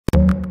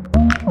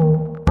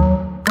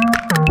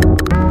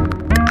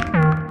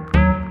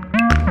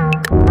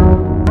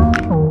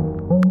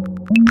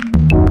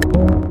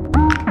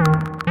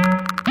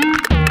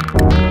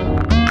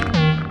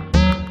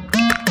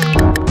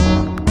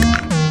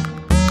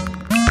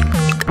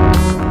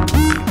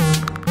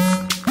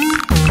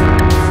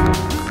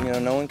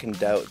no one can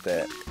doubt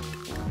that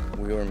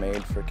we were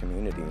made for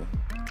community.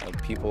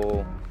 Like,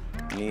 people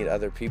need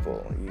other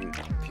people. You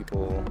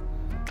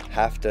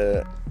have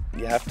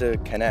to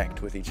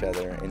connect with each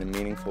other in a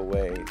meaningful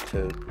way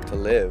to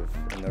live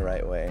in the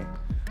right way.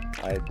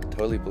 I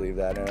totally believe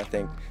that, and I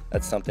think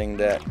that's something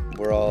that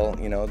we're all,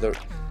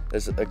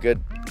 there's a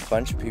good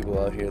bunch of people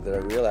out here that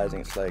are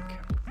realizing it's like,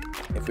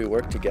 if we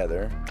work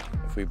together,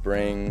 if we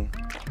bring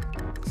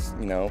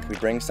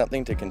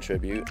something to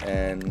contribute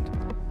and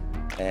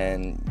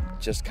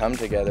just come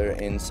together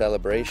in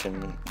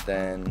celebration,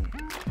 then,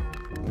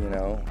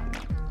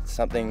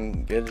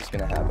 something good is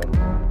going to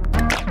happen.